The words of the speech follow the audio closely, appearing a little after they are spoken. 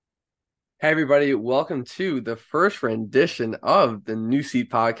Hey everybody, welcome to the first rendition of the New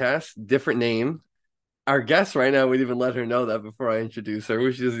Seat podcast. Different name. Our guest right now, we'd even let her know that before I introduce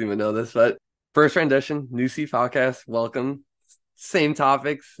her. She doesn't even know this, but first rendition, New Seat podcast. Welcome. Same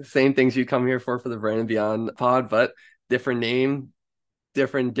topics, same things you come here for the Brand and Beyond pod, but different name,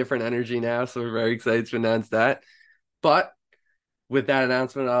 different energy now. So we're very excited to announce that. But with that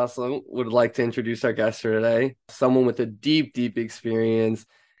announcement, I also would like to introduce our guest for today, someone with a deep experience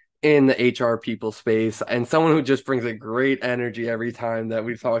in the HR people space and someone who just brings a great energy every time that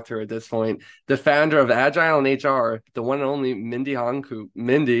we talk to her at this point. The founder of Agile and HR, the one and only Mindy Honcoop.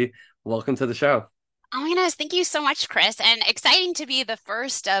 Mindy, welcome to the show. Oh my goodness, thank you so much, Chris. And exciting to be the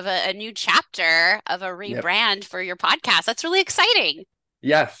first of a new chapter of a Yep. rebrand for your podcast. That's really exciting.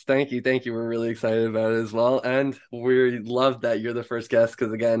 Yes, thank you. Thank you. We're really excited about it as well. And we love that you're the first guest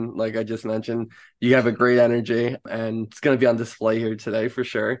because, again, like I just mentioned, you have a great energy and it's going to be on display here today for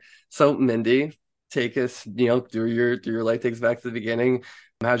sure. So, Mindy, take us, through your life, takes us back to the beginning.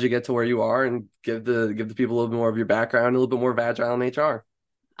 How'd you get to where you are, and give the people a little bit more of your background, a little bit more of Agile and HR.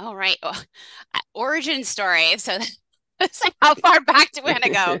 All right. Origin story. So that's like how far back do we want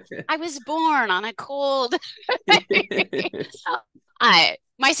to go? I was born on a cold.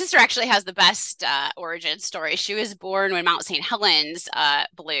 My sister actually has the best origin story. She was born when Mount St. Helens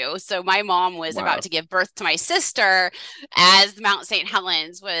blew. So my mom was about Wow. to give birth to my sister as Mount St.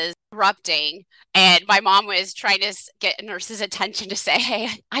 Helens was erupting. And my mom was trying to get nurses' attention to say, hey,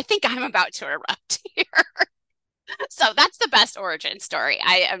 I think I'm about to erupt here. So that's the best origin story.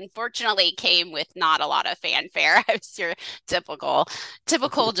 I unfortunately came with not a lot of fanfare. I was your typical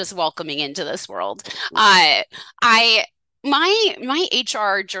just welcoming into this world. I my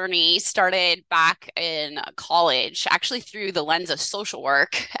HR journey started back in college, actually through the lens of social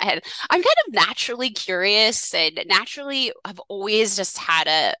work. And I'm kind of naturally curious and naturally have always just had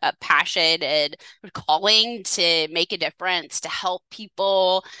a passion and calling to make a difference, to help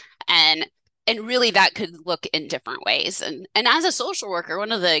people. And really that could look in different ways. And as a social worker,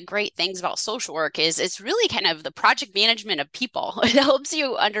 one of the great things about social work is it's really kind of the project management of people. It helps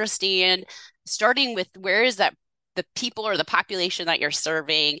you understand, starting with where is that the people or the population that you're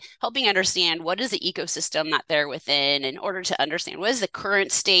serving, helping understand what is the ecosystem that they're within in order to understand what is the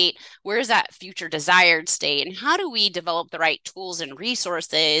current state, where is that future desired state, and how do we develop the right tools and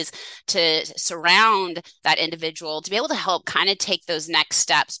resources to surround that individual to be able to help kind of take those next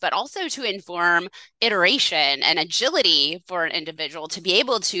steps, but also to inform iteration and agility for an individual to be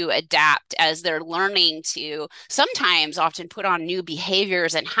able to adapt as they're learning to sometimes often put on new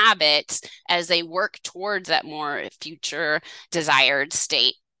behaviors and habits as they work towards that more future desired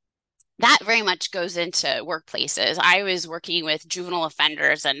state. That very much goes into workplaces. I was working with juvenile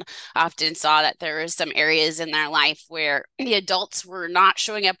offenders and often saw that there was some areas in their life where the adults were not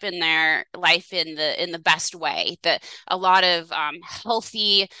showing up in their life in the best way. That a lot of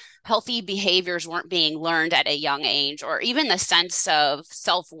healthy behaviors weren't being learned at a young age, or even the sense of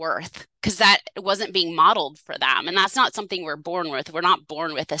self-worth, because that wasn't being modeled for them. And that's not something we're born with. We're not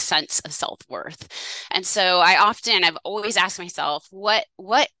born with a sense of self-worth. And so I've always asked myself, what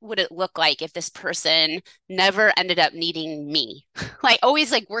would it look like if this person never ended up needing me? Like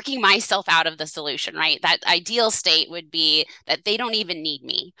always like working myself out of the solution, right? That ideal state would be that they don't even need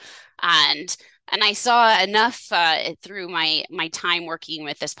me. And and I saw enough through my time working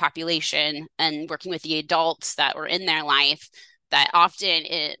with this population and working with the adults that were in their life that often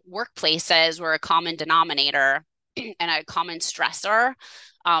workplaces were a common denominator and a common stressor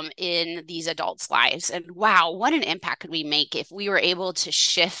in these adults' lives. And wow, what an impact could we make if we were able to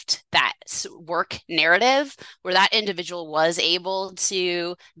shift that work narrative where that individual was able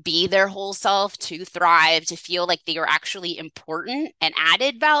to be their whole self, to thrive, to feel like they were actually important and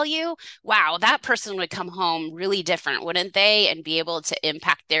added value. Wow, that person would come home really different, wouldn't they? And be able to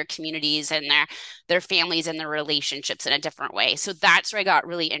impact their communities and their families and their relationships in a different way. So that's where I got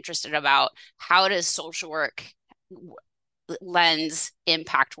really interested about how does social work lens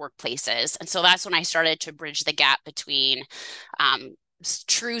impact workplaces. And so that's when I started to bridge the gap between um,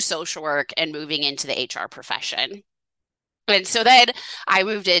 true social work and moving into the HR profession. And so then I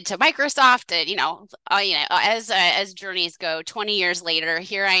moved into Microsoft, and as journeys go, 20 years later,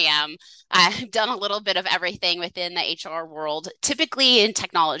 here I am. I've done a little bit of everything within the HR world, typically in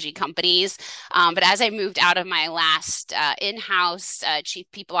technology companies. But as I moved out of my last in-house chief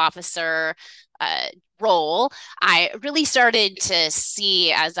people officer uh, role, I really started to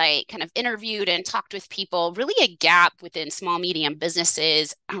see, as I kind of interviewed and talked with people, really a gap within small, medium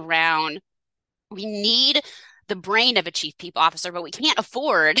businesses around we need the brain of a chief people officer, but we can't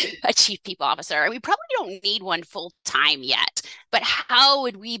afford a chief people officer. We probably don't need one full time yet. But how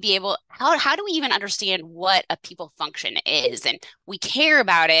would we be able how do we even understand what a people function is? And we care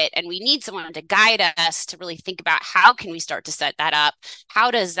about it, and we need someone to guide us to really think about how can we start to set that up?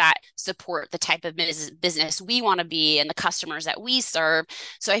 How does that support the type of business we want to be and the customers that we serve?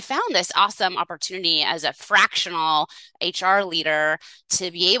 So I found this awesome opportunity as a fractional HR leader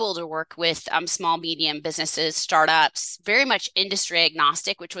to be able to work with small, medium businesses, startups, very much industry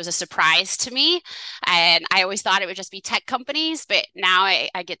agnostic, which was a surprise to me. And I always thought it would just be tech companies, but now I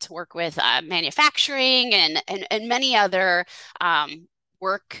get to work with manufacturing and many other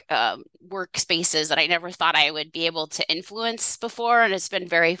workspaces that I never thought I would be able to influence before. And it's been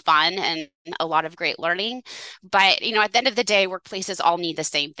very fun and a lot of great learning. But, at the end of the day, workplaces all need the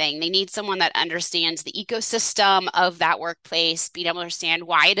same thing. They need someone that understands the ecosystem of that workplace, being able to understand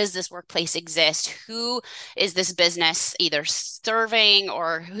why does this workplace exist? Who is this business either serving,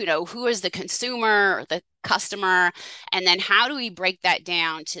 or, who is the consumer or the customer? And then how do we break that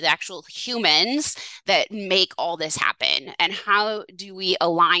down to the actual humans that make all this happen? And how do we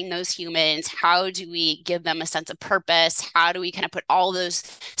align those humans? How do we give them a sense of purpose? How do we kind of put all those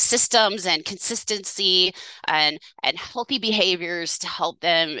systems and consistency and healthy behaviors to help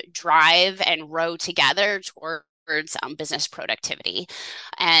them drive and row together towards business productivity?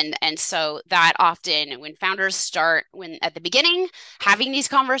 And so that often when founders start when at the beginning having these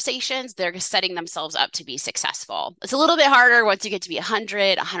conversations, they're setting themselves up to be successful. It's a little bit harder once you get to be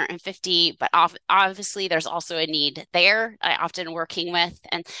 100, 150, but obviously there's also a need there I often working with.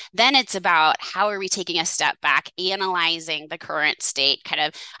 And then it's about how are we taking a step back, analyzing the current state. Kind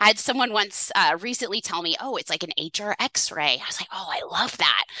of, I had someone once recently tell me, oh, it's like an HR X-ray. I was like, oh, I love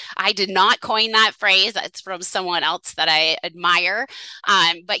that. I did not coin that phrase. That's from someone else that I admire.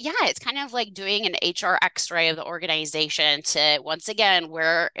 But yeah, it's kind of like doing an HR X-ray of the organization to, once again,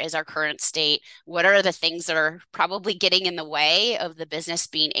 where is our current state? What are the things that are probably getting in the way of the business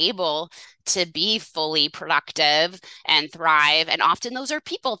being able to be fully productive and thrive? And often those are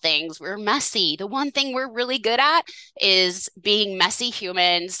people things. We're messy. The one thing we're really good at is being messy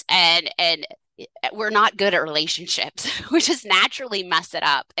humans, and we're not good at relationships. We just naturally mess it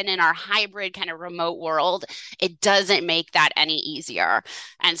up. And in our hybrid kind of remote world, it doesn't make that any easier.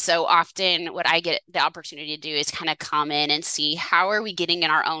 And so often what I get the opportunity to do is kind of come in and see how are we getting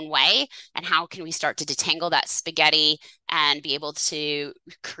in our own way, and how can we start to detangle that spaghetti and be able to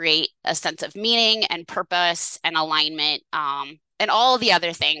create a sense of meaning and purpose and alignment, and all the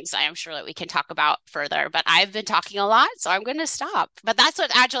other things I am sure that we can talk about further. But I've been talking a lot, so I'm going to stop. But that's what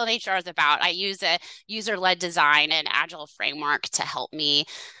Agile in HR is about. I use a user-led design and Agile framework to help me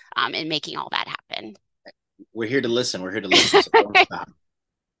in making all that happen. We're here to listen. We're here to listen. So don't stop.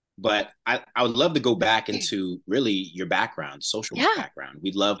 But I would love to go back into really your background, social work background.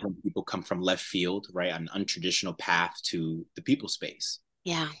 We love when people come from left field, right? An untraditional path to the people space.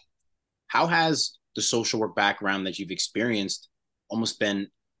 Yeah. How has the social work background that you've experienced almost been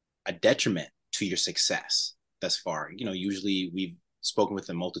a detriment to your success thus far? Usually we've spoken with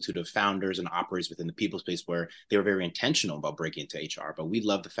a multitude of founders and operators within the people space where they were very intentional about breaking into HR. But we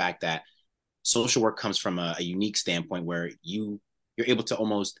love the fact that social work comes from a unique standpoint where you're able to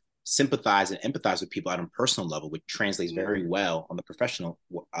almost sympathize and empathize with people at a personal level, which translates very well on the professional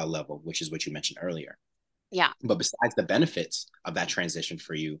level, which is what you mentioned earlier. Yeah. But besides the benefits of that transition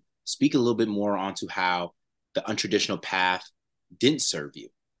for you, speak a little bit more onto how the untraditional path didn't serve you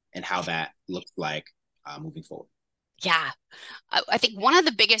and how that looks like moving forward. Yeah. I think one of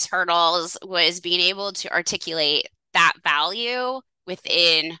the biggest hurdles was being able to articulate that value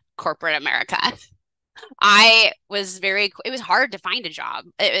within corporate America. It was hard to find a job.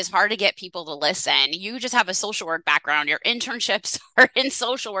 It was hard to get people to listen. You just have a social work background. Your internships are in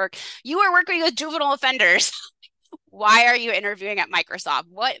social work. You are working with juvenile offenders. Why are you interviewing at Microsoft?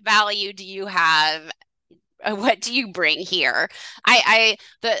 What value do you have? What do you bring here? The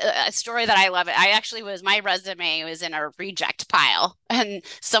story that I love, my resume was in a reject pile, and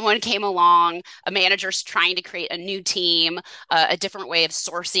someone came along, a manager's trying to create a new team, a different way of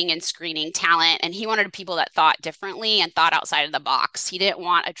sourcing and screening talent, and he wanted people that thought differently and thought outside of the box. He didn't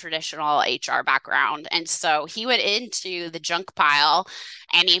want a traditional HR background, and so he went into the junk pile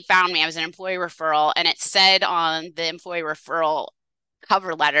and he found me. I was an employee referral, and it said on the employee referral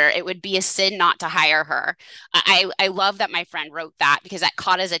cover letter, it would be a sin not to hire her. I love that my friend wrote that because that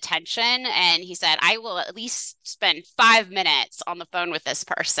caught his attention. And he said, I will at least spend 5 minutes on the phone with this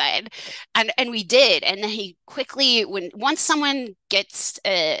person. And we did. And then he quickly, once someone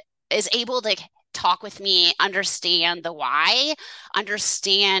is able to talk with me, understand the why,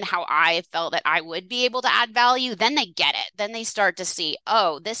 understand how I felt that I would be able to add value, then they get it. Then they start to see,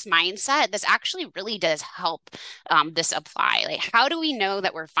 oh, this mindset, this actually really does help this apply. Like, how do we know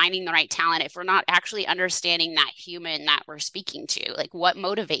that we're finding the right talent if we're not actually understanding that human that we're speaking to? Like, what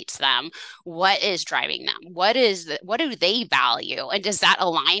motivates them? What is driving them? What do they value? And does that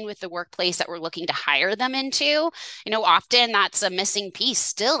align with the workplace that we're looking to hire them into? Often that's a missing piece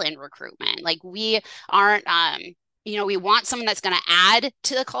still in recruitment. Like, we aren't we want someone that's going to add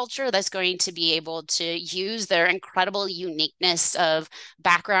to the culture, that's going to be able to use their incredible uniqueness of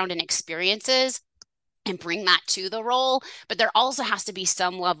background and experiences and bring that to the role. But there also has to be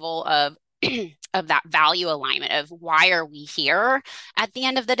some level of of that value alignment of why are we here at the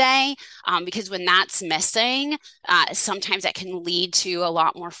end of the day, because when that's missing, sometimes that can lead to a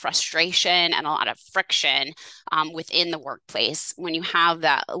lot more frustration and a lot of friction within the workplace when you have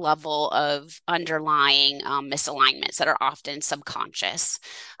that level of underlying misalignments that are often subconscious.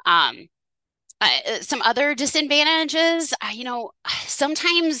 Some other disadvantages,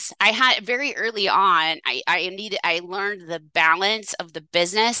 sometimes I had very early on, I learned the balance of the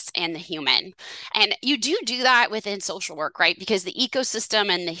business and the human. And you do that within social work, right? Because the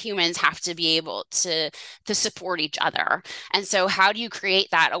ecosystem and the humans have to be able to support each other. And so how do you create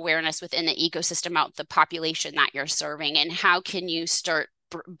that awareness within the ecosystem out the population that you're serving? And how can you start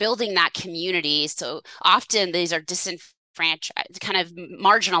building that community? So often these are franchise kind of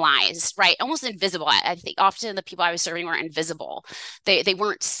marginalized, right? Almost invisible. I think often the people I was serving were invisible. They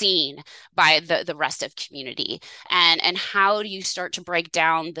weren't seen by the rest of community. And how do you start to break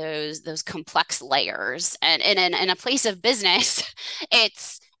down those complex layers? And in a place of business,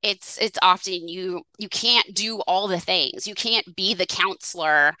 it's often you can't do all the things. You can't be the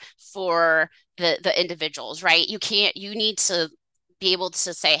counselor for the individuals, right? You need to be able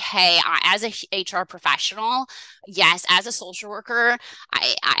to say, hey, as a HR professional, yes, as a social worker,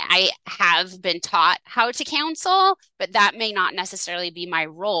 I have been taught how to counsel, but that may not necessarily be my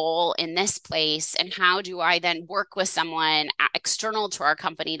role in this place. And how do I then work with someone external to our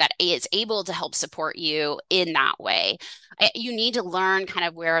company that is able to help support you in that way? You need to learn kind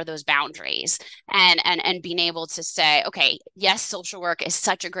of where are those boundaries and being able to say, okay, yes, social work is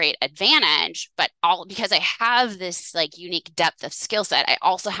such a great advantage, but all because I have this like unique depth of skill set, I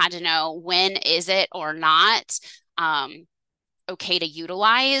also had to know when is it or not okay to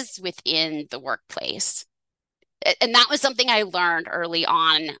utilize within the workplace. And that was something I learned early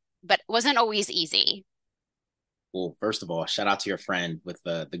on, but wasn't always easy. Well, first of all, shout out to your friend with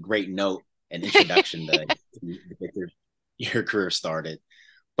the great note and introduction to your career started.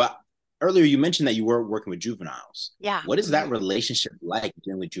 But earlier you mentioned that you were working with juveniles. Yeah. What is that relationship like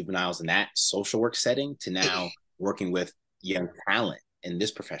dealing with juveniles in that social work setting to now working with young talent in this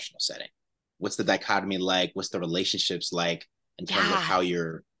professional setting? What's the dichotomy like? What's the relationships like in terms of how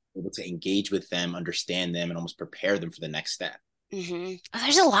you're able to engage with them, understand them, and almost prepare them for the next step? Mm-hmm.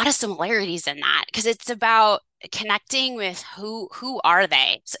 There's a lot of similarities in that because it's about connecting with who are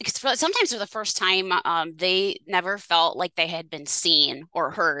they. Because sometimes for the first time, they never felt like they had been seen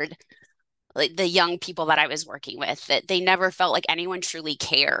or heard. Like the young people that I was working with, that they never felt like anyone truly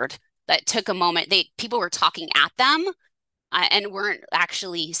cared. That took a moment. People were talking at them and weren't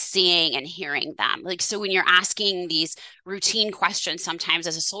actually seeing and hearing them. Like, so when you're asking these routine questions, sometimes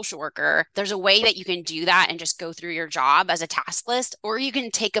as a social worker, there's a way that you can do that and just go through your job as a task list, or you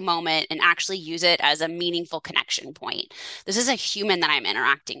can take a moment and actually use it as a meaningful connection point. This is a human that I'm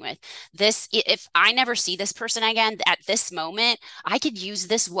interacting with. If I never see this person again at this moment, I could use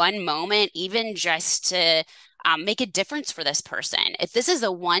this one moment even just to make a difference for this person. If this is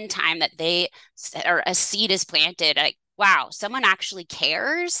the one time that or a seed is planted, like, wow, someone actually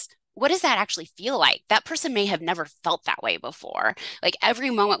cares. What does that actually feel like? That person may have never felt that way before. Like every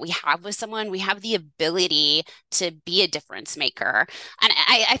moment we have with someone, we have the ability to be a difference maker. And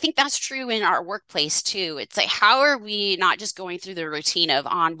I think that's true in our workplace too. It's like, how are we not just going through the routine of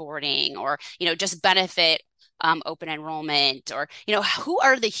onboarding or, just benefit open enrollment or, who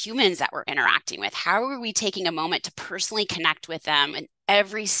are the humans that we're interacting with? How are we taking a moment to personally connect with them and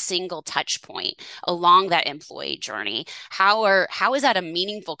every single touch point along that employee journey? How is that a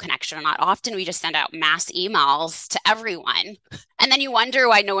meaningful connection or not? Often we just send out mass emails to everyone and then you wonder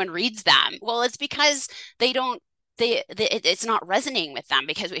why no one reads them. Well, it's because it's not resonating with them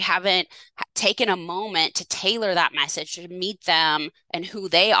because we haven't taken a moment to tailor that message to meet them and who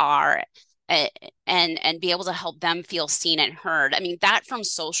they are and be able to help them feel seen and heard. I mean, that from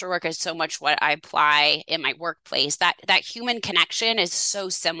social work is so much what I apply in my workplace. That human connection is so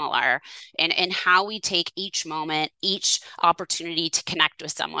similar in how we take each moment, each opportunity to connect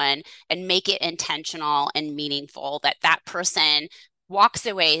with someone and make it intentional and meaningful, that person walks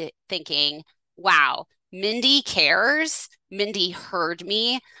away thinking, wow, Mindy cares. Mindy heard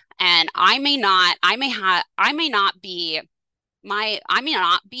me. And I may not be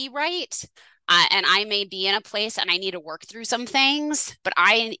right. And I may be in a place and I need to work through some things, but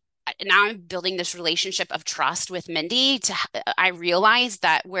now I'm building this relationship of trust with Mindy. I realize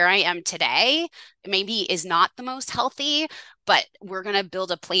that where I am today maybe is not the most healthy, but we're going to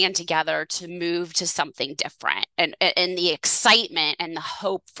build a plan together to move to something different, and the excitement and the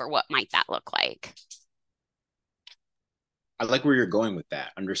hope for what might that look like. I like where you're going with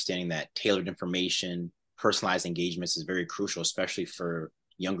that, understanding that tailored information, personalized engagements is very crucial, especially for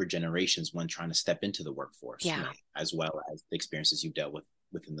younger generations when trying to step into the workforce, as well as the experiences you've dealt with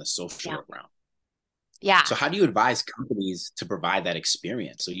within the social work realm. Yeah. So how do you advise companies to provide that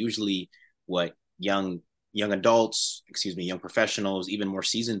experience? So usually what young adults, young professionals, even more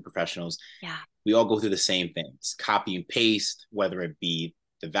seasoned professionals, we all go through the same things, copy and paste, whether it be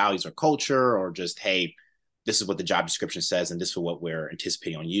the values or culture or just, hey, this is what the job description says and this is what we're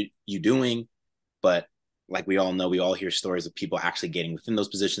anticipating on you doing. But like we all know, we all hear stories of people actually getting within those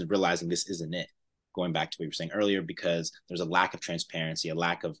positions, realizing this isn't it. Going back to what you were saying earlier, because there's a lack of transparency, a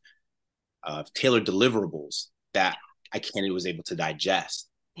lack of tailored deliverables that a candidate was able to digest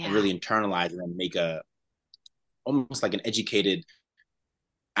and really internalize and make almost like an educated,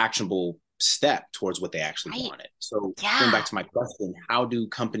 actionable step towards what they actually wanted. So going back to my question, how do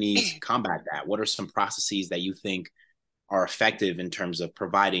companies combat that? What are some processes that you think are effective in terms of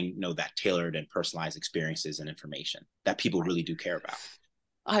providing, that tailored and personalized experiences and information that people really do care about?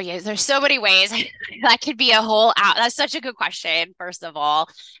 Oh yeah, there's so many ways. That could be a whole hour. That's such a good question, first of all.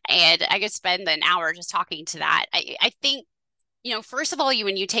 And I could spend an hour just talking to that. I think, first of all,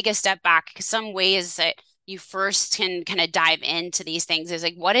 when you take a step back, some ways that you first can kind of dive into these things is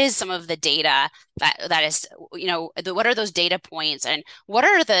like, what is some of the data that is, what are those data points, and what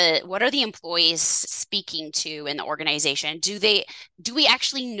are the employees speaking to in the organization? Do we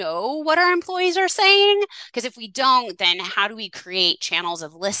actually know what our employees are saying? Because if we don't, then how do we create channels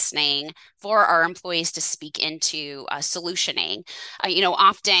of listening for our employees to speak into solutioning?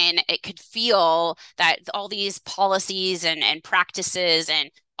 Often it could feel that all these policies and practices and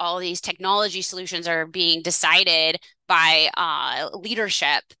all these technology solutions are being decided by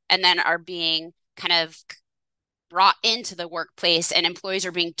leadership and then are being kind of brought into the workplace, and employees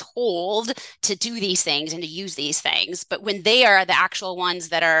are being told to do these things and to use these things. But when they are the actual ones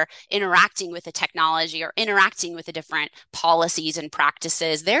that are interacting with the technology or interacting with the different policies and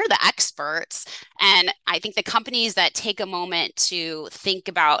practices, they're the experts. And I think the companies that take a moment to think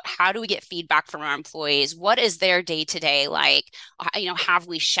about, how do we get feedback from our employees? What is their day-to-day like? Have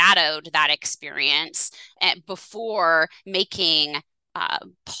we shadowed that experience before making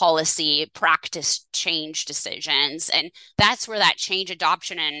policy practice change decisions? And that's where that change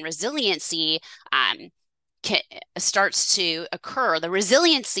adoption and resiliency starts to occur. The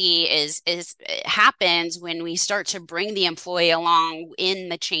resiliency happens when we start to bring the employee along in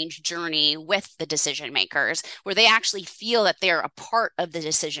the change journey with the decision makers, where they actually feel that they're a part of the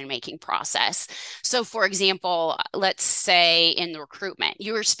decision making process. So for example, let's say in the recruitment,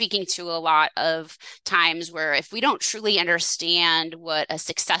 you were speaking to a lot of times where if we don't truly understand what a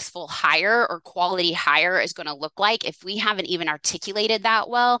successful hire or quality hire is going to look like, if we haven't even articulated that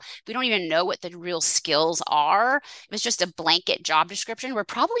well, we don't even know what the real skills are. If it's just a blanket job description, we're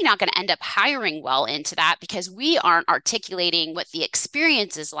probably not going to end up hiring well into that because we aren't articulating what the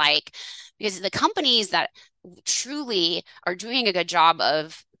experience is like. Because the companies that truly are doing a good job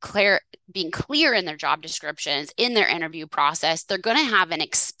of being clear in their job descriptions, in their interview process, they're going to have an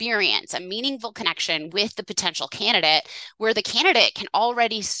experience, a meaningful connection with the potential candidate, where the candidate can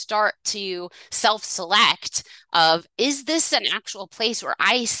already start to self-select of, is this an actual place where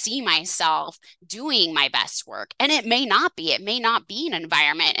I see myself doing my best work? And it may not be. It may not be an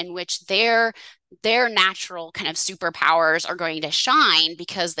environment in which their natural kind of superpowers are going to shine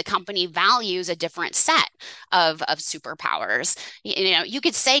because the company values a different set of superpowers. You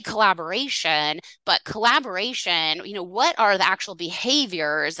could say collaboration, but collaboration, what are the actual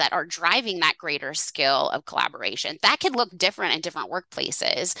behaviors that are driving that greater skill of collaboration? That could look different in different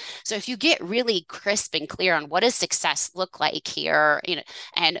workplaces. So if you get really crisp and clear on what does success look like here,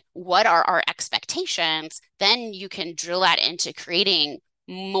 and what are our expectations, then you can drill that into creating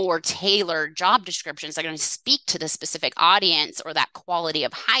more tailored job descriptions that are going to speak to the specific audience or that quality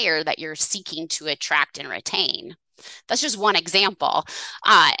of hire that you're seeking to attract and retain. That's just one example.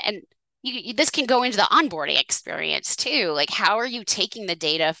 And this can go into the onboarding experience too. Like, how are you taking the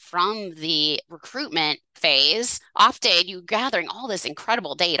data from the recruitment phase? Often you gathering all this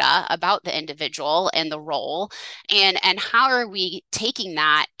incredible data about the individual and the role, and how are we taking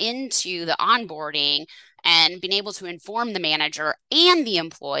that into the onboarding and being able to inform the manager and the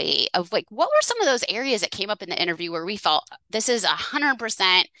employee of like what were some of those areas that came up in the interview where we felt this is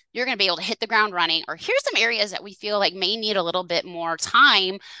 100% you're going to be able to hit the ground running, or here's some areas that we feel like may need a little bit more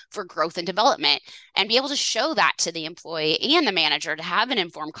time for growth and development, and be able to show that to the employee and the manager to have an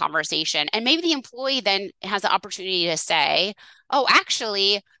informed conversation. And maybe the employee then has the opportunity to say, oh,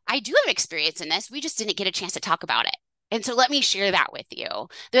 actually, I do have experience in this. We just didn't get a chance to talk about it. And so let me share that with you.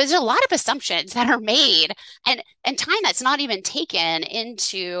 There's a lot of assumptions that are made and time that's not even taken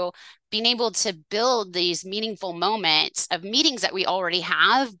into being able to build these meaningful moments of meetings that we already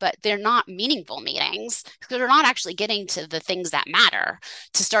have, but they're not meaningful meetings because they're not actually getting to the things that matter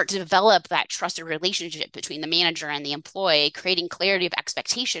to start to develop that trusted relationship between the manager and the employee, creating clarity of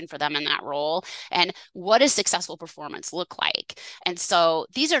expectation for them in that role. And what does successful performance look like? And so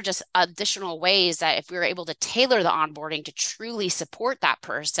these are just additional ways that if we were able to tailor the onboarding to truly support that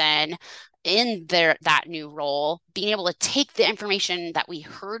person in that new role, being able to take the information that we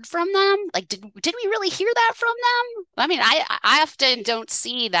heard from them, like did we really hear that from them? I mean, I often don't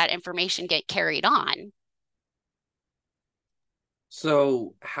see that information get carried on.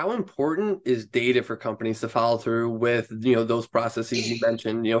 So how important is data for companies to follow through with, those processes you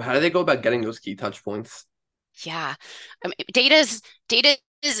mentioned? How do they go about getting those key touch points? Yeah. Data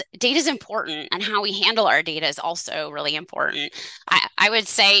is important, and how we handle our data is also really important. I would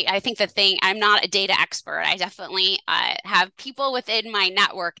say, I think I'm not a data expert. I definitely have people within my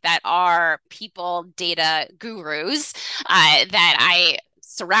network that are people data gurus that I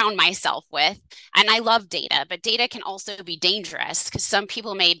surround myself with. And I love data, but data can also be dangerous because some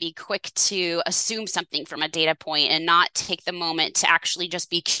people may be quick to assume something from a data point and not take the moment to actually just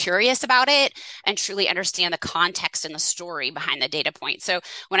be curious about it and truly understand the context and the story behind the data point. So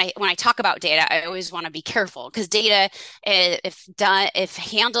when I talk about data, I always want to be careful because data, if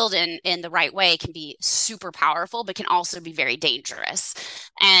handled in the right way, can be super powerful, but can also be very dangerous.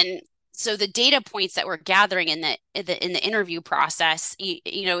 And so the data points that we're gathering in the interview process,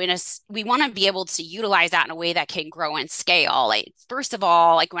 we want to be able to utilize that in a way that can grow and scale. Like, first of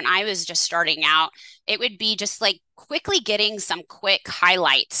all, like when I was just starting out, it would be just like quickly getting some quick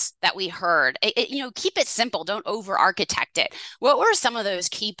highlights that we heard. Keep it simple. Don't over architect it. What were some of those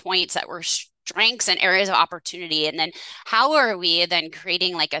key points that were strengths and areas of opportunity? And then how are we then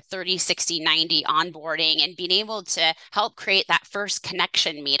creating like a 30, 60, 90 onboarding and being able to help create that first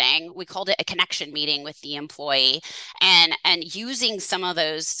connection meeting? We called it a connection meeting with the employee, and using some of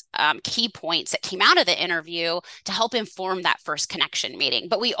those key points that came out of the interview to help inform that first connection meeting.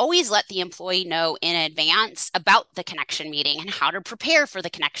 But we always let the employee know in advance about the connection meeting and how to prepare for the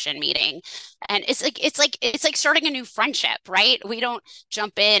connection meeting. And it's like starting a new friendship, right? We don't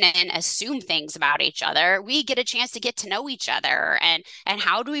jump in and assume things about each other. We get a chance to get to know each other, and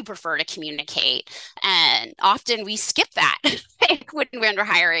how do we prefer to communicate? And often we skip that when we're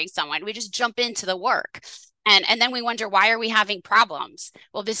hiring someone. We just jump into the work. And then we wonder, why are we having problems?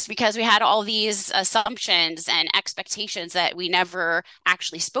 Well, this is because we had all these assumptions and expectations that we never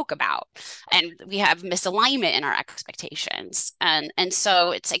actually spoke about. And we have misalignment in our expectations. And so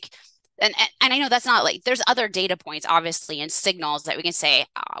it's like, and I know that's not like, there's other data points, obviously, and signals that we can say,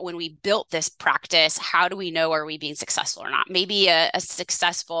 when we built this practice, how do we know, are we being successful or not? Maybe a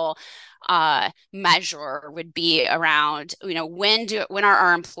successful measure would be around, when are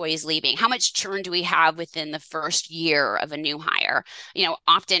our employees leaving? How much churn do we have within the first year of a new hire?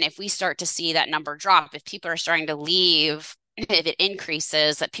 Often if we start to see that number drop, if people are starting to leave, if it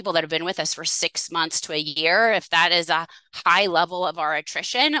increases, that people that have been with us for 6 months to a year, if that is a high level of our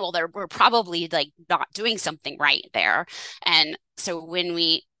attrition, well, we're probably like not doing something right there. And so when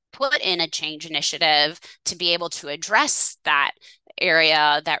we put in a change initiative to be able to address that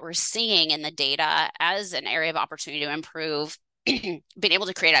area that we're seeing in the data as an area of opportunity to improve, being able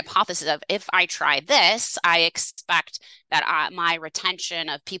to create a hypothesis of, if I try this, I expect that my retention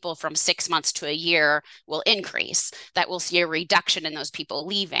of people from 6 months to a year will increase, that we'll see a reduction in those people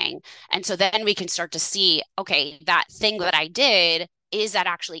leaving. And so then we can start to see, okay, that thing that I did, is that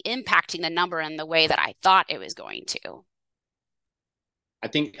actually impacting the number in the way that I thought it was going to? I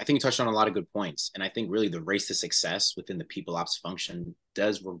think you touched on a lot of good points. And I think really the race to success within the PeopleOps function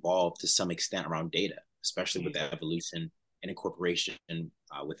does revolve to some extent around data, especially with the evolution and incorporation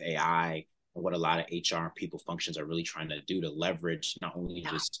with AI, and what a lot of HR and people functions are really trying to do to leverage not only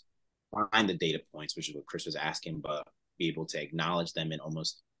just find the data points, which is what Chris was asking, but be able to acknowledge them and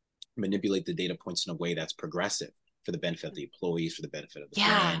almost manipulate the data points in a way that's progressive for the benefit of the employees, for the benefit of the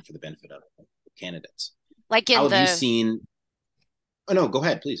brand, for the benefit of the candidates. Like in how have you seen? Oh no, go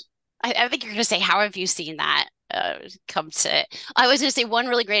ahead, please. I think you're going to say, how have you seen that come to? I was going to say one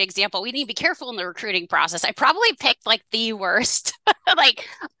really great example. We need to be careful in the recruiting process. I probably picked like the worst, like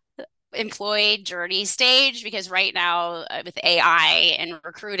employee journey stage, because right now with AI and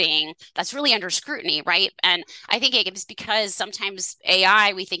recruiting, that's really under scrutiny, right? And I think it's because sometimes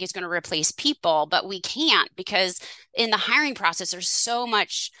AI we think is going to replace people, but we can't, because in the hiring process, there's so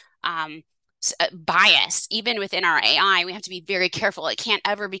much bias even within our AI. We have to be very careful. It can't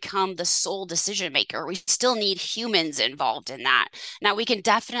ever become the sole decision maker. We still need humans involved in that. Now, we can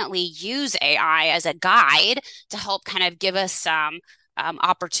definitely use AI as a guide to help kind of give us some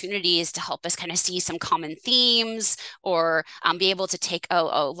opportunities to help us kind of see some common themes, or be able to take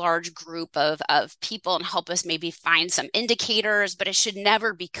a large group of people and help us maybe find some indicators, but it should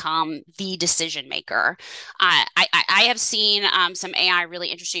never become the decision maker. I have seen some AI really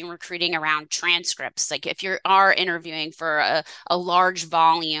interesting recruiting around transcripts. Like if you are interviewing for a large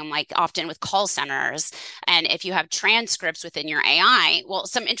volume, like often with call centers, and if you have transcripts within your AI, well,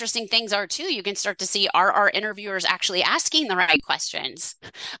 some interesting things are too. You can start to see, are our interviewers actually asking the right questions?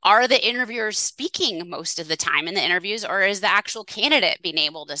 Are the interviewers speaking most of the time in the interviews, or is the actual candidate being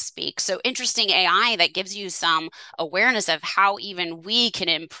able to speak? So interesting AI that gives you some awareness of how even we can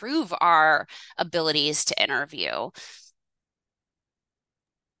improve our abilities to interview.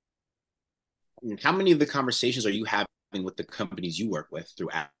 How many of the conversations are you having with the companies you work with through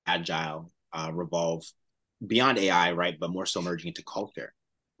Agile revolve beyond AI, right? But more so merging into culture,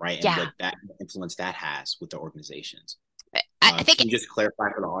 right? And what that influence that has with the organizations. I think can you just clarify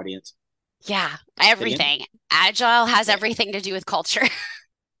for the audience? Yeah, everything. Agile has everything to do with culture.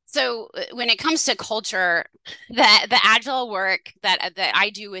 So when it comes to culture, the agile work that I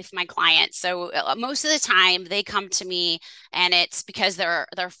do with my clients, so most of the time they come to me and it's because they're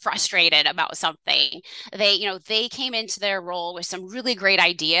frustrated about something. They came into their role with some really great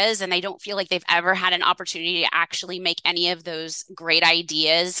ideas, and they don't feel like they've ever had an opportunity to actually make any of those great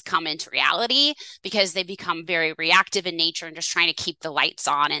ideas come into reality, because they become very reactive in nature and just trying to keep the lights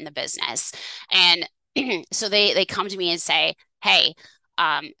on in the business. And so they come to me and say, hey,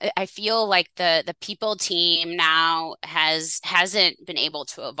 I feel like the people team now hasn't been able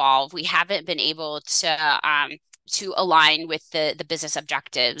to evolve. We haven't been able to align with the business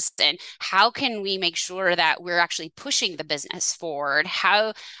objectives. And how can we make sure that we're actually pushing the business forward?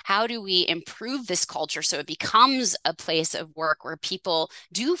 How do we improve this culture so it becomes a place of work where people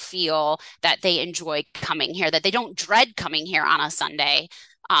do feel that they enjoy coming here, that they don't dread coming here on a Sunday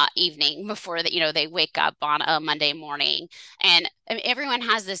evening before that, they wake up on a Monday morning. And I mean, everyone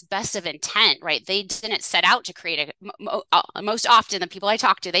has this best of intent, right? They didn't set out to create most often the people I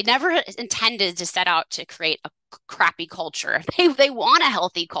talk to, they never intended to set out to create a crappy culture. They want a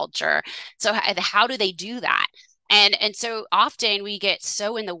healthy culture. So how do they do that? And so often we get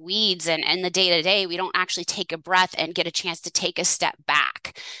so in the weeds and in the day to day, we don't actually take a breath and get a chance to take a step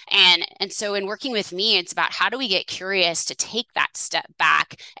back. And so in working with me, it's about how do we get curious to take that step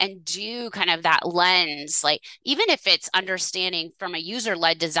back and do kind of that lens, like even if it's understanding from a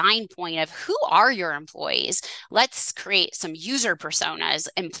user-led design point of who are your employees, let's create some user personas,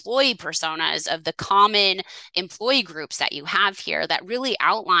 employee personas of the common employee groups that you have here that really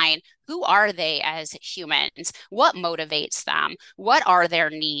outline who are they as humans? What motivates them? What are their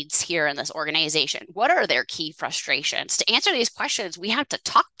needs here in this organization? What are their key frustrations? To answer these questions, we have to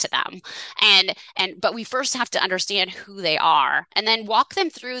talk to them. But we first have to understand who they are and then walk them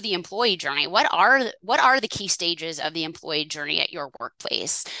through the employee journey. What are the key stages of the employee journey at your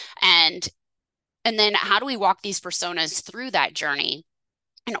workplace? And then how do we walk these personas through that journey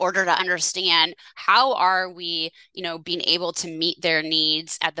in order to understand how are we, being able to meet their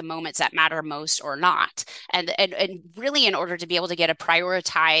needs at the moments that matter most or not. And really in order to be able to get a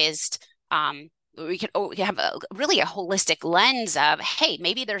prioritized we have really a holistic lens of, hey,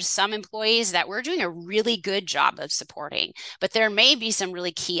 maybe there's some employees that we're doing a really good job of supporting, but there may be some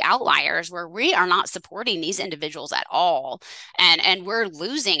really key outliers where we are not supporting these individuals at all. And we're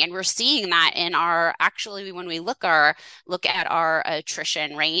losing, and we're seeing that in actually, when we look at our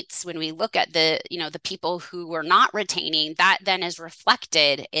attrition rates, when we look at the people who we're not retaining, that then is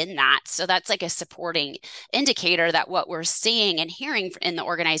reflected in that. So that's like a supporting indicator that what we're seeing and hearing in the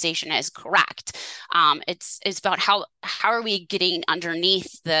organization is correct. It's about how are we getting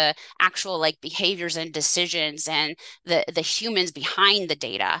underneath the actual like behaviors and decisions and the humans behind the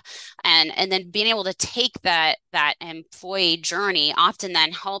data, and then being able to take that employee journey often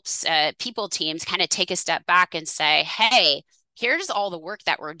then helps people teams kind of take a step back and say, hey, here's all the work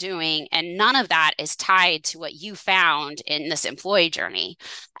that we're doing, and none of that is tied to what you found in this employee journey.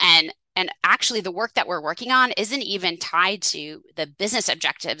 And actually, the work that we're working on isn't even tied to the business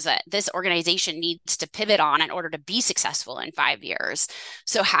objectives that this organization needs to pivot on in order to be successful in 5 years.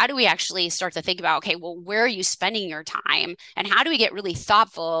 So how do we actually start to think about, okay, well, where are you spending your time? And how do we get really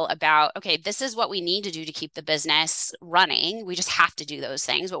thoughtful about, okay, this is what we need to do to keep the business running. We just have to do those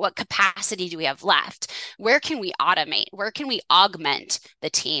things. But what capacity do we have left? Where can we automate? Where can we augment the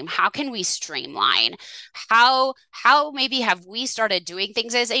team? How can we streamline? How maybe have we started doing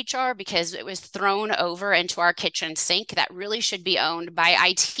things as HR because it was thrown over into our kitchen sink that really should be owned by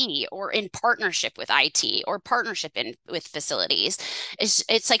IT or in partnership with IT or partnership with facilities?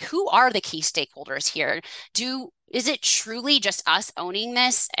 It's like, who are the key stakeholders here? Is it truly just us owning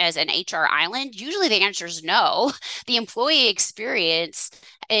this as an HR island? Usually the answer is no. The employee experience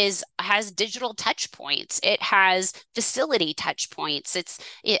has digital touch points. It has facility touch points.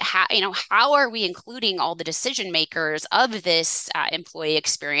 How are we including all the decision makers of this employee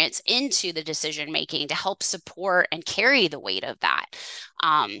experience into the decision making to help support and carry the weight of that?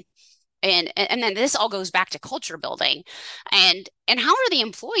 And then this all goes back to culture building, and how are the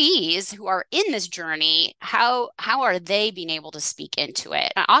employees who are in this journey, how are they being able to speak into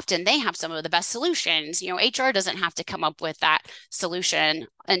it? Often they have some of the best solutions. HR doesn't have to come up with that solution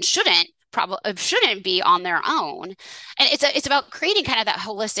and shouldn't be on their own. And it's about creating kind of that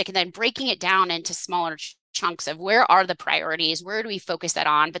holistic and then breaking it down into smaller chunks of where are the priorities, where do we focus that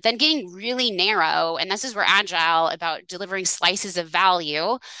on, but then getting really narrow. And this is where Agile about delivering slices of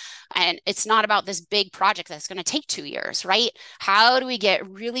value. And it's not about this big project that's going to take 2 years, right? How do we get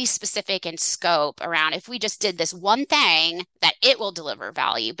really specific in scope around if we just did this one thing that it will deliver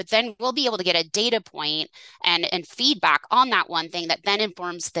value, but then we'll be able to get a data point and feedback on that one thing that then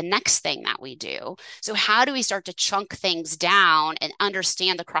informs the next thing that we do. So how do we start to chunk things down and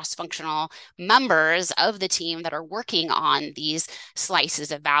understand the cross-functional members of the team that are working on these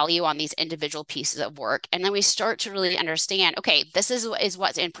slices of value, on these individual pieces of work? And then we start to really understand, okay, this is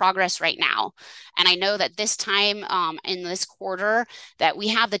what's in progress right now. And I know that this time in this quarter that we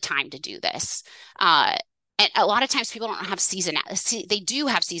have the time to do this. And a lot of times people don't have they do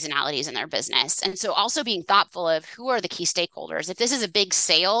have seasonalities in their business. And so also being thoughtful of who are the key stakeholders. If this is a big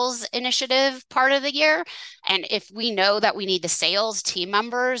sales initiative part of the year, and if we know that we need the sales team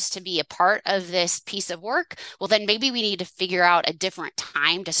members to be a part of this piece of work, well, then maybe we need to figure out a different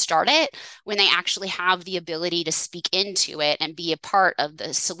time to start it when they actually have the ability to speak into it and be a part of the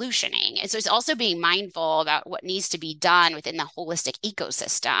solutioning. And so it's also being mindful about what needs to be done within the holistic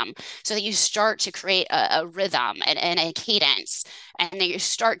ecosystem so that you start to create a rhythm and a cadence, and then you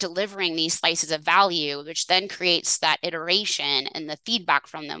start delivering these slices of value, which then creates that iteration and the feedback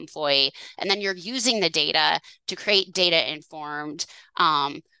from the employee. And then you're using the data to create data informed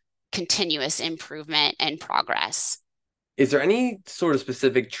continuous improvement and progress. Is there any sort of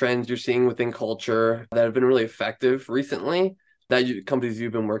specific trends you're seeing within culture that have been really effective recently that companies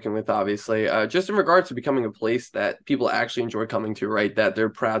you've been working with, obviously, just in regards to becoming a place that people actually enjoy coming to, right? That they're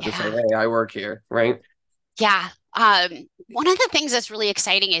proud to say, hey, I work here, right? Yeah. One of the things that's really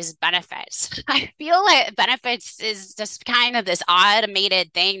exciting is benefits. I feel like benefits is just kind of this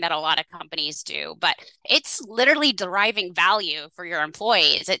automated thing that a lot of companies do, but it's literally deriving value for your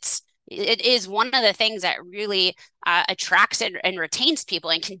employees. It is one of the things that really attracts and retains people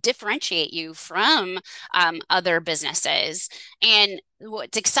and can differentiate you from other businesses. And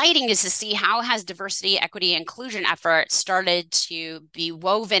what's exciting is to see how has diversity, equity, inclusion efforts started to be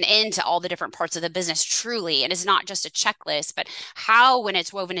woven into all the different parts of the business truly. And it's not just a checklist, but how, when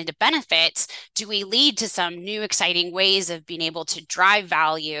it's woven into benefits, do we lead to some new exciting ways of being able to drive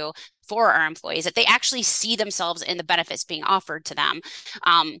value for our employees, that they actually see themselves in the benefits being offered to them.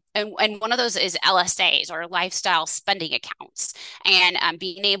 And one of those is LSAs, or lifestyle spending accounts, and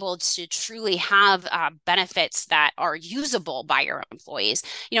being able to truly have benefits that are usable by your employees.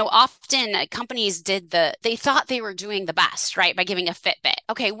 Often companies they thought they were doing the best, right, by giving a Fitbit.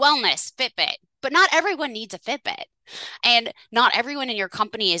 Okay, wellness, Fitbit. But not everyone needs a Fitbit. And not everyone in your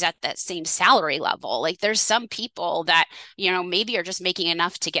company is at that same salary level. Like there's some people that, maybe are just making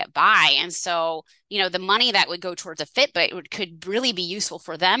enough to get by. And so, the money that would go towards a Fitbit could really be useful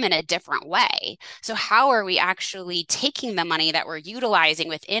for them in a different way. So how are we actually taking the money that we're utilizing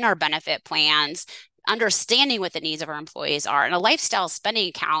within our benefit plans understanding what the needs of our employees are. And a lifestyle spending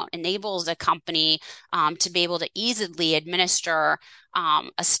account enables a company to be able to easily administer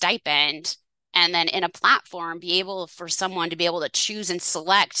a stipend, and then in a platform be able for someone to be able to choose and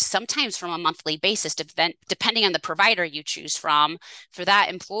select, sometimes from a monthly basis, depending on the provider you choose from, for that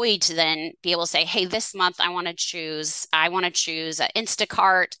employee to then be able to say, hey, this month I want to choose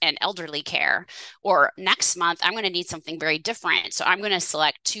Instacart and elderly care, or next month I'm going to need something very different, so I'm going to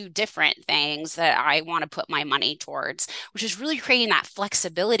select two different things that I want to put my money towards, which is really creating that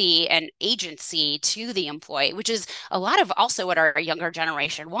flexibility and agency to the employee, which is a lot of also what our younger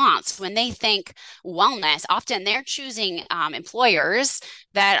generation wants. When they think wellness, often they're choosing employers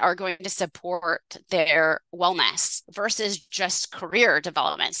that are going to support their wellness versus just career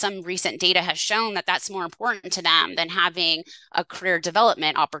development. Some recent data has shown that that's more important to them than having a career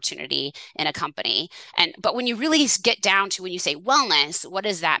development opportunity in a company. But when you really get down to, when you say wellness, what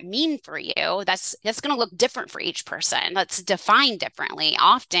does that mean for you? That's going to look different for each person. That's defined differently.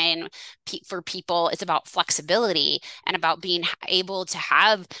 Often for people, it's about flexibility and about being able to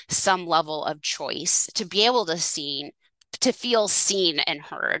have some level of choice, to be able to feel seen and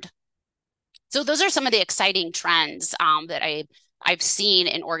heard. So those are some of the exciting trends that I've seen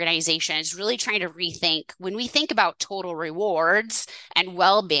in organizations really trying to rethink, when we think about total rewards and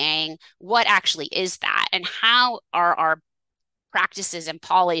well-being, what actually is that, and how are our practices and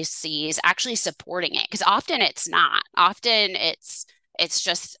policies actually supporting it? Because often it's not. Often it's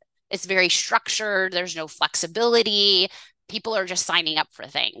very structured. There's no flexibility. People are just signing up for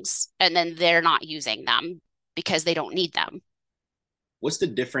things and then they're not using them because they don't need them. What's the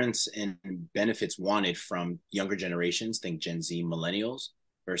difference in benefits wanted from younger generations, think Gen Z, millennials,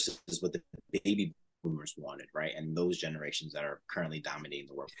 versus what the baby boomers wanted, right? And those generations that are currently dominating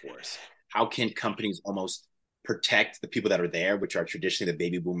the workforce. How can companies almost protect the people that are there, which are traditionally the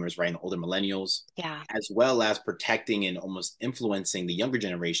baby boomers, right, and the older millennials, Yeah, as well as protecting and almost influencing the younger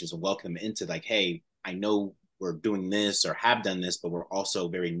generations and welcome them into, like, hey, I know we're doing this or have done this, but we're also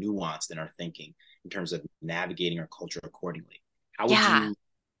very nuanced in our thinking in terms of navigating our culture accordingly. How would yeah.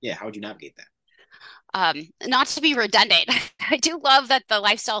 you, how would you navigate that? Not to be redundant, I do love that the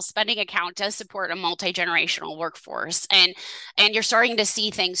lifestyle spending account does support a multi-generational workforce, and you're starting to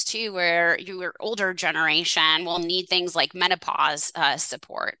see things too where your older generation will need things like menopause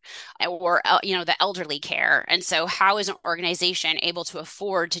support, or the elderly care. And so, how is an organization able to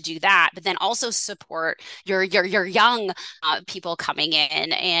afford to do that, but then also support your young people coming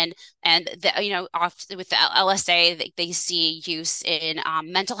in, often with the LSA, they see use in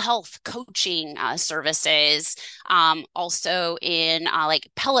mental health coaching services, also in like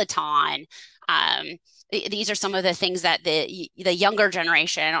Peloton. These are some of the things that the younger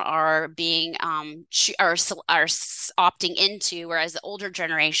generation are being are opting into, whereas the older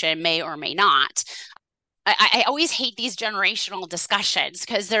generation may or may not. I always hate these generational discussions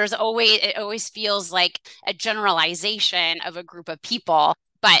because it always feels like a generalization of a group of people.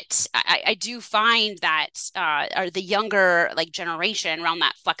 But I do find that the younger like generation around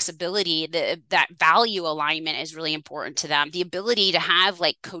that flexibility, that value alignment is really important to them. The ability to have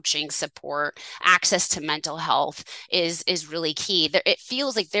like coaching support, access to mental health is really key. It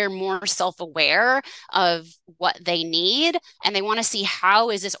feels like they're more self-aware of what they need, and they want to see,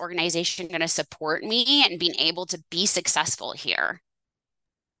 how is this organization going to support me and being able to be successful here.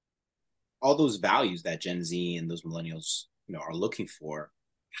 All those values that Gen Z and those millennials, are looking for,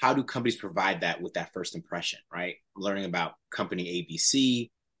 how do companies provide that with that first impression, right? I'm learning about company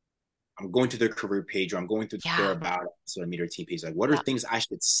ABC. I'm going to their career page, or I'm going through their Yeah. about so I meet our team page. Like, what are Yeah. things I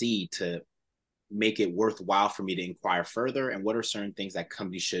should see to make it worthwhile for me to inquire further? And what are certain things that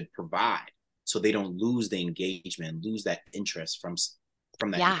companies should provide so they don't lose the engagement, lose that interest from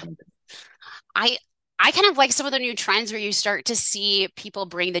that Yeah. incoming? I I kind of like some of the new trends where you start to see people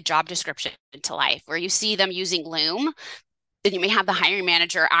bring the job description to life, where you see them using Loom. Then you may have the hiring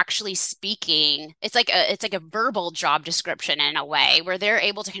manager actually speaking. It's like a verbal job description in a way, where they're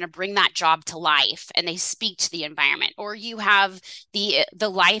able to kind of bring that job to life and they speak to the environment. Or you have the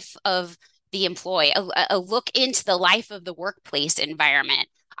life of the employee, a look into the life of the workplace environment.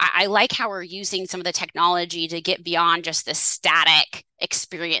 I like how we're using some of the technology to get beyond just the static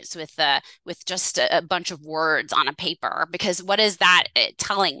experience with just a bunch of words on a paper, because what is that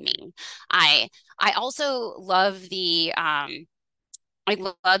telling me? I I also love I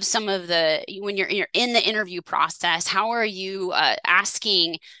love some of the, when you're in the interview process, how are you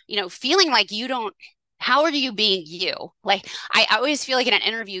asking, feeling like you don't, how are you being you? Like I always feel like in an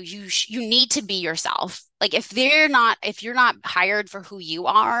interview, you need to be yourself. Like if you're not hired for who you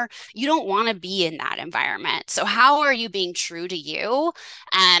are, you don't want to be in that environment. So how are you being true to you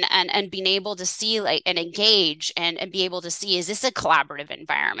and being able to see like and engage and be able to see, is this a collaborative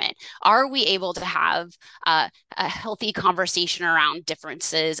environment? Are we able to have a healthy conversation around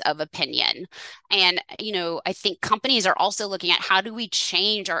differences of opinion? And, I think companies are also looking at how do we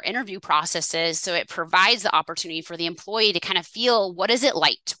change our interview processes so it provides the opportunity for the employee to kind of feel, what is it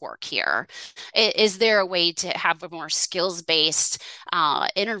like to work here? Is there a way to have a more skills-based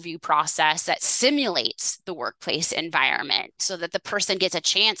interview process that simulates the workplace environment so that the person gets a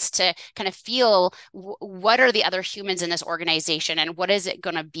chance to kind of feel what are the other humans in this organization and what is it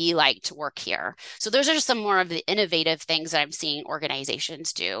going to be like to work here? So those are just some more of the innovative things that I'm seeing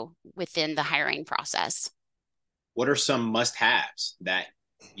organizations do within the hiring process. What are some must-haves that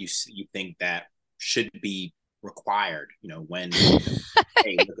you think that should be required, when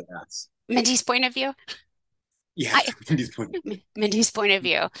hey, look at us. Mindy's point of view. Yeah, I, Mindy's point of view. Mindy's point of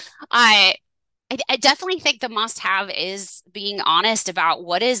view. I I definitely think the must have is being honest about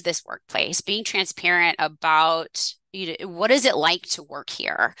what is this workplace, being transparent about what is it like to work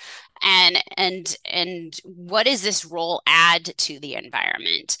here, and what does this role add to the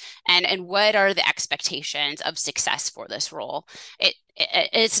environment, and what are the expectations of success for this role.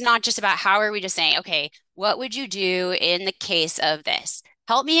 It's not just about how are we just saying, okay, what would you do in the case of this?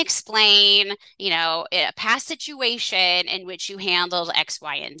 Help me explain, a past situation in which you handled X,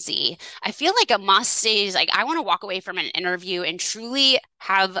 Y, and Z. I feel like a must is like I want to walk away from an interview and truly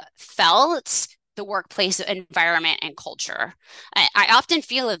have felt the workplace environment and culture. I often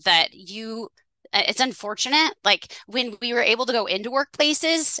feel that it's unfortunate, like when we were able to go into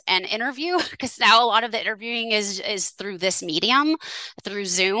workplaces and interview, because now a lot of the interviewing is through this medium, through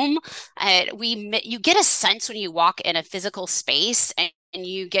Zoom. You get a sense when you walk in a physical space and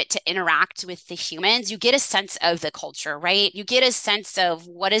you get to interact with the humans, you get a sense of the culture, right? You get a sense of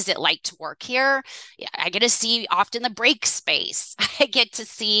what is it like to work here. I get to see often the break space. I get to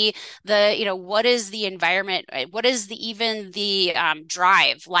see what is the environment, what is even the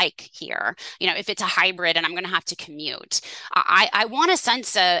drive like here? If it's a hybrid and I'm going to have to commute, I want a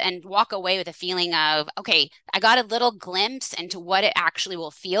sense of and walk away with a feeling of, okay, I got a little glimpse into what it actually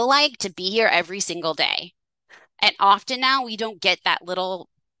will feel like to be here every single day. And often now we don't get that little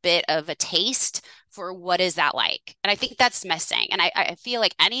bit of a taste for what is that like. And I think that's missing. And I feel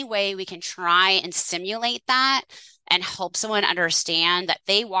like any way we can try and simulate that and help someone understand that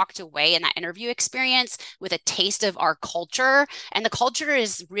they walked away in that interview experience with a taste of our culture. And the culture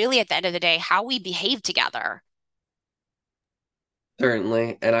is really, at the end of the day, how we behave together.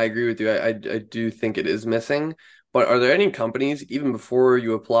 Certainly, and I agree with you. I do think it is missing. But are there any companies, even before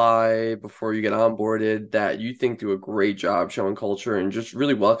you apply, before you get onboarded, that you think do a great job showing culture and just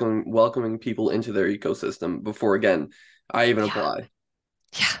really welcoming people into their ecosystem before, again, I even Yeah. apply?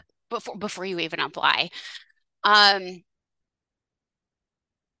 Yeah. Before you even apply. Um,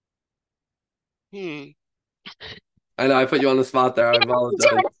 hmm. I know I put you on the spot there. I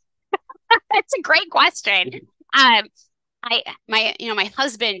apologize. That's a great question. Um, my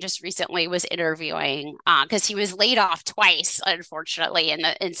husband just recently was interviewing because he was laid off twice, unfortunately, in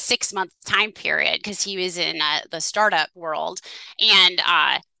the in 6 month time period because he was in the startup world, and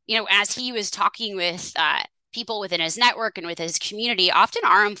as he was talking with people within his network and with his community, often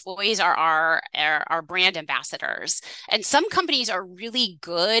our employees are our brand ambassadors, and some companies are really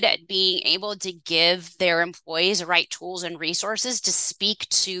good at being able to give their employees the right tools and resources to speak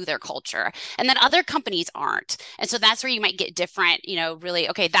to their culture, and then other companies aren't. And so that's where you might get different, really,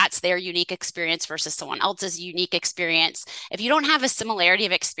 okay, that's their unique experience versus someone else's unique experience. If you don't have a similarity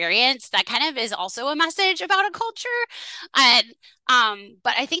of experience, that kind of is also a message about a culture. And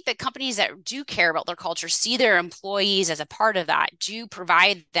but I think that companies that do care about their culture see their employees as a part of that, do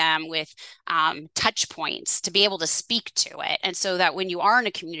provide them with touch points to be able to speak to it. And so that when you are in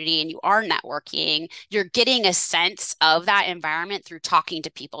a community and you are networking, you're getting a sense of that environment through talking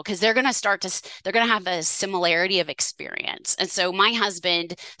to people because they're going to have a similarity of experience. And so my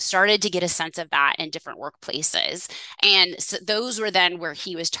husband started to get a sense of that in different workplaces. And so those were then where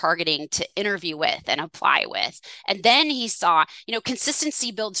he was targeting to interview with and apply with. And then he saw,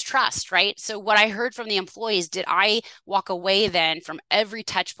 consistency builds trust, right? So what I heard from the employees, did I walk away then from every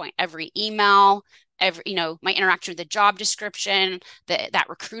touch point, every email, my interaction with the job description, that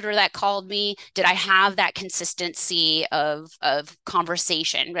recruiter that called me, did I have that consistency of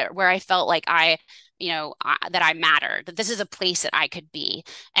conversation where I felt like I that I mattered, that this is a place that I could be.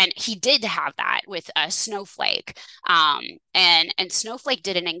 And he did have that with Snowflake. And Snowflake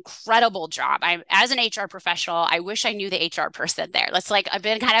did an incredible job. As an HR professional, I wish I knew the HR person there. That's like, I've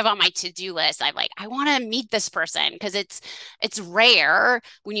been kind of on my to-do list. I'm like, I want to meet this person because it's rare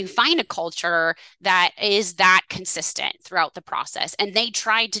when you find a culture that is that consistent throughout the process. And they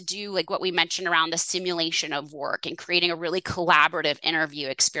tried to do like what we mentioned around the simulation of work and creating a really collaborative interview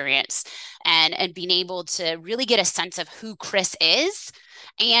experience and being able to really get a sense of who Chris is.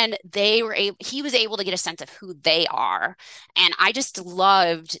 And he was able to get a sense of who they are. And I just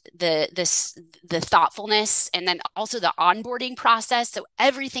loved the thoughtfulness and then also the onboarding process. So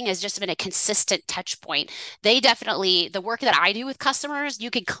everything has just been a consistent touch point. The work that I do with customers,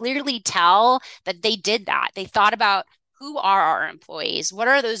 you can clearly tell that they did that. They thought about who are our employees? What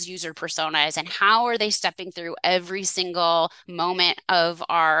are those user personas? And how are they stepping through every single moment of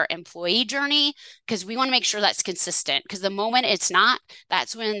our employee journey? Because we want to make sure that's consistent. Because the moment it's not,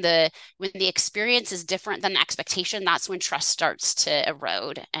 that's when the experience is different than the expectation, that's when trust starts to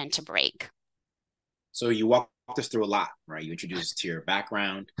erode and to break. So you walked us through a lot, right? You introduced us to your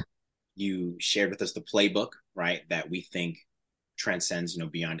background. You shared with us the playbook, right, that we think transcends,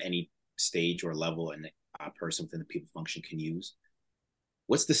 beyond any stage or level and a person within the people function can use.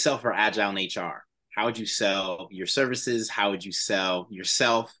 What's the sell for Agile in HR? How would you sell your services? How would you sell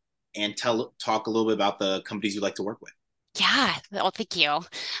yourself? And talk a little bit about the companies you like to work with. Yeah, well, thank you.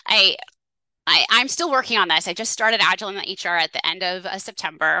 I'm still working on this. I just started Agile in the HR at the end of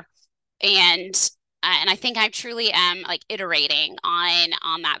September, and I think I truly am like iterating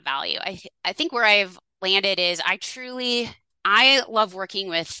on that value. I think where I've landed is I love working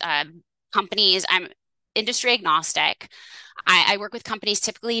with companies. I'm industry agnostic. I work with companies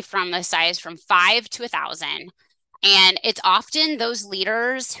typically from the size from 5 to 1,000. And it's often those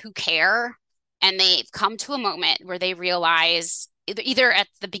leaders who care and they've come to a moment where they realize either at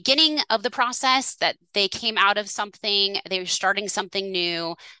the beginning of the process that they came out of something, they were starting something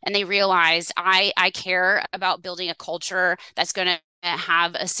new, and they realize I care about building a culture that's going to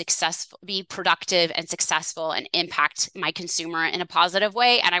be productive and successful and impact my consumer in a positive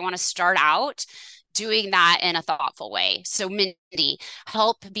way. And I want to start out doing that in a thoughtful way. So Mindy,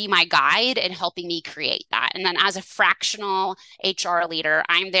 help be my guide in helping me create that. And then as a fractional HR leader,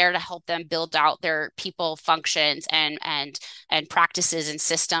 I'm there to help them build out their people functions and practices and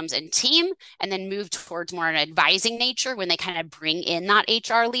systems and team, and then move towards more an advising nature when they kind of bring in that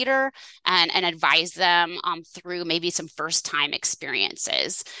HR leader and advise them through maybe some first time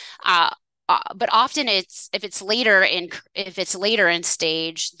experiences. But often if it's later in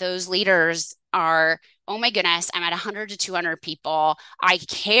stage, those leaders are, oh my goodness, I'm at 100 to 200 people. I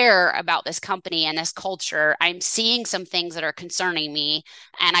care about this company and this culture. I'm seeing some things that are concerning me,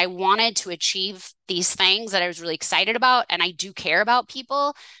 and I wanted to achieve these things that I was really excited about. And I do care about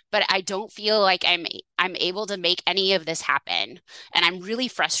people, but I don't feel like I'm able to make any of this happen. And I'm really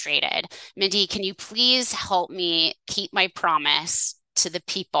frustrated. Mindy, can you please help me keep my promise to the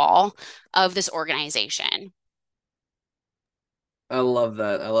people of this organization? I love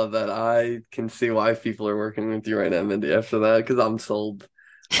that. I love that. I can see why people are working with you right now, Mindy, after that, because I'm sold.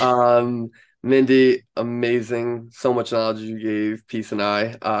 Um, Mindy, amazing. So much knowledge you gave Peace and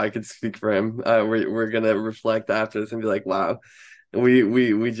I could speak for him. We're gonna reflect after this and be like, wow,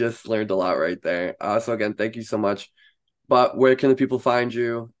 we just learned a lot right there. So again, thank you so much. But where can the people find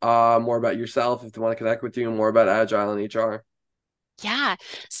you? More about yourself if they want to connect with you, and more about Agile and HR. Yeah.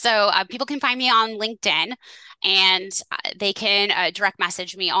 So people can find me on LinkedIn, and they can direct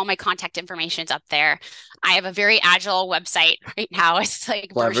message me. All my contact information is up there. I have a very agile website right now. It's like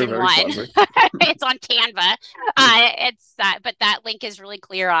Clever, version very one. clever. It's on Canva. But that link is really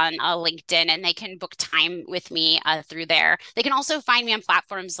clear on LinkedIn, and they can book time with me through there. They can also find me on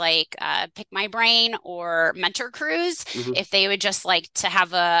platforms like Pick My Brain or Mentor Cruise Mhm. if they would just like to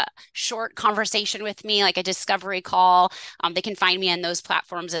have a short conversation with me, like a discovery call. They can find me on those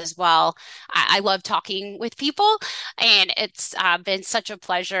platforms as well. I love talking with people, and it's been such a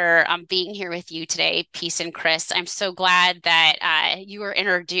pleasure being here with you today, Peace and Chris. I'm so glad that you were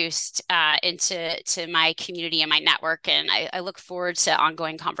introduced into my community and my network, and I look forward to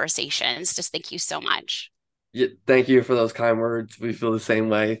ongoing conversations. Just thank you so much. Yeah, thank you for those kind words. We feel the same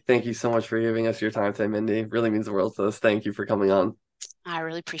way. Thank you so much for giving us your time today, Mindy. It really means the world to us. Thank you for coming on. I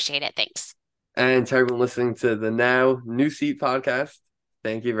really appreciate it. Thanks. And to everyone listening to the Now New Seat podcast,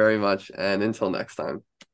 thank you very much. And until next time.